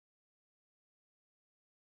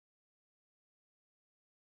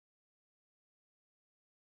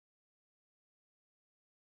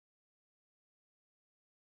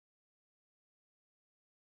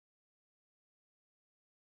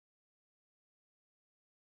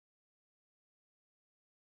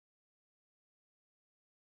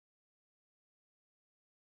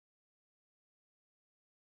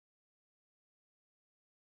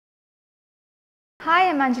Hi,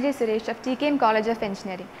 I'm Anjali Suresh of TKM College of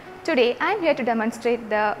Engineering. Today, I am here to demonstrate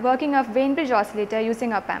the working of Wein oscillator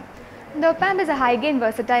using op-amp. The op-amp is a high-gain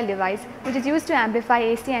versatile device which is used to amplify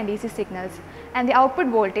AC and DC signals, and the output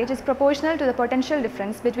voltage is proportional to the potential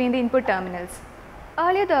difference between the input terminals.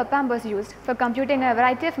 Earlier, the op-amp was used for computing a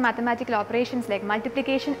variety of mathematical operations like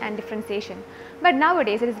multiplication and differentiation, but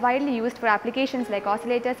nowadays it is widely used for applications like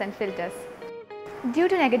oscillators and filters. Due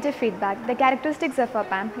to negative feedback, the characteristics of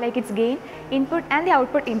op-amp like its gain, input and the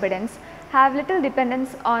output impedance have little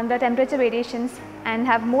dependence on the temperature variations and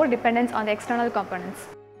have more dependence on the external components.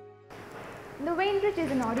 The Wein bridge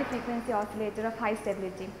is an audio frequency oscillator of high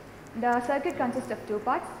stability. The circuit consists of two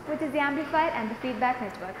parts, which is the amplifier and the feedback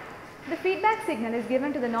network. The feedback signal is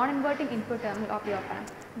given to the non-inverting input terminal of the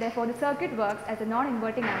op-amp. Therefore, the circuit works as a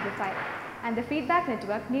non-inverting amplifier, and the feedback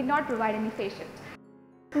network need not provide any phase shift.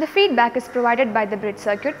 The feedback is provided by the bridge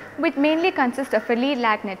circuit, which mainly consists of a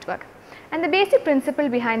lead-lag network. And the basic principle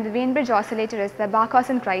behind the Wein bridge oscillator is the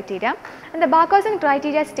Barkhausen criteria. And the Barkhausen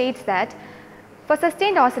criteria states that for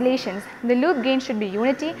sustained oscillations, the loop gain should be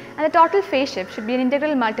unity and the total phase shift should be an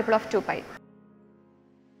integral multiple of 2 pi.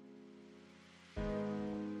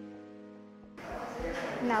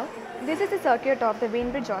 Now, this is the circuit of the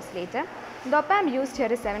Wein bridge oscillator. The op-amp used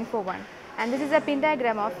here is 741, and this is a pin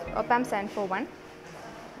diagram of op-amp 741.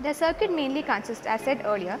 The circuit mainly consists, as said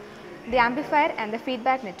earlier, the amplifier and the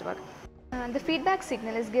feedback network. The feedback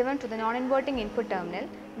signal is given to the non-inverting input terminal.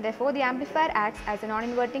 Therefore, the amplifier acts as a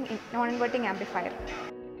non-inverting amplifier.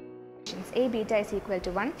 A beta is equal to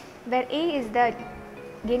 1, where A is the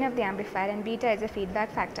gain of the amplifier and beta is a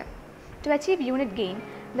feedback factor. To achieve unit gain,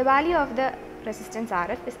 the value of the resistance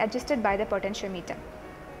RF is adjusted by the potentiometer.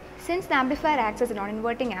 Since the amplifier acts as a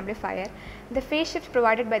non-inverting amplifier, the phase shift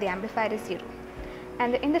provided by the amplifier is 0.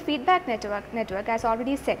 And in the feedback network, as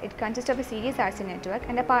already said, it consists of a series RC network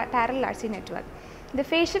and a parallel RC network. The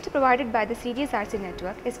phase shift provided by the series RC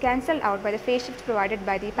network is cancelled out by the phase shift provided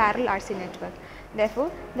by the parallel RC network.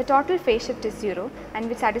 Therefore, the total phase shift is 0 and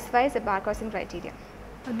which satisfies the Barkhausen criteria.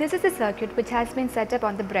 This is the circuit which has been set up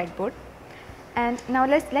on the breadboard. And now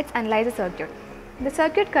let's analyze the circuit. The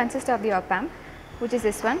circuit consists of the op-amp, which is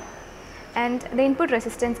this one, and the input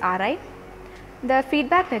resistance Ri, the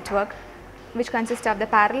feedback network, which consists of the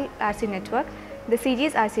parallel RC network, the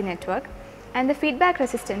series RC network, and the feedback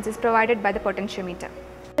resistance is provided by the potentiometer.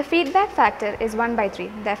 The feedback factor is 1 by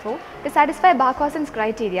 3. Therefore, to satisfy Barkhausen's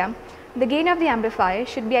criteria, the gain of the amplifier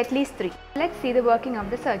should be at least 3. Let's see the working of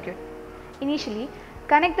the circuit. Initially,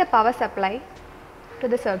 connect the power supply to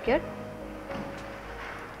the circuit.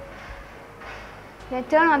 Then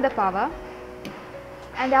turn on the power,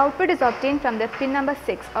 and the output is obtained from the pin number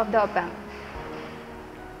 6 of the op-amp.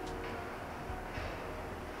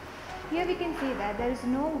 Here we can see that there is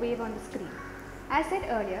no wave on the screen. As said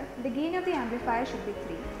earlier, the gain of the amplifier should be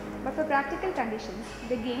 3, but for practical conditions,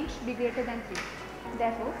 the gain should be greater than 3.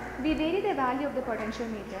 Therefore, we vary the value of the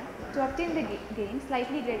potentiometer to obtain the gain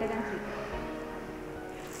slightly greater than 3.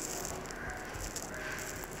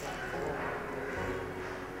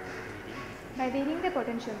 By varying the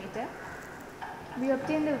potentiometer, we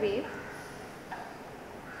obtain the wave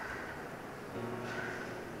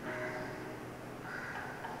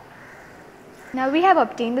Now we have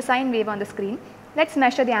obtained the sine wave on the screen. Let's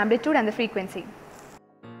measure the amplitude and the frequency.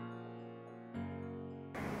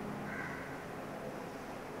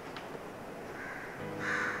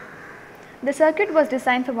 The circuit was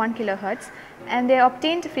designed for 1 kHz and the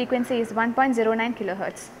obtained frequency is 1.09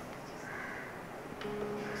 kHz.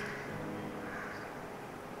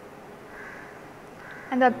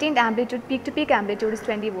 And the obtained amplitude, peak to peak amplitude, is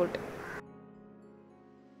 20 volt.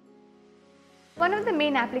 One of the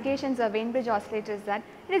main applications of Wein bridge oscillator is that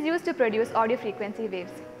it is used to produce audio frequency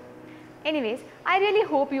waves. Anyways, I really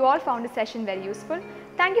hope you all found this session very useful.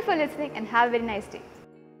 Thank you for listening and have a very nice day.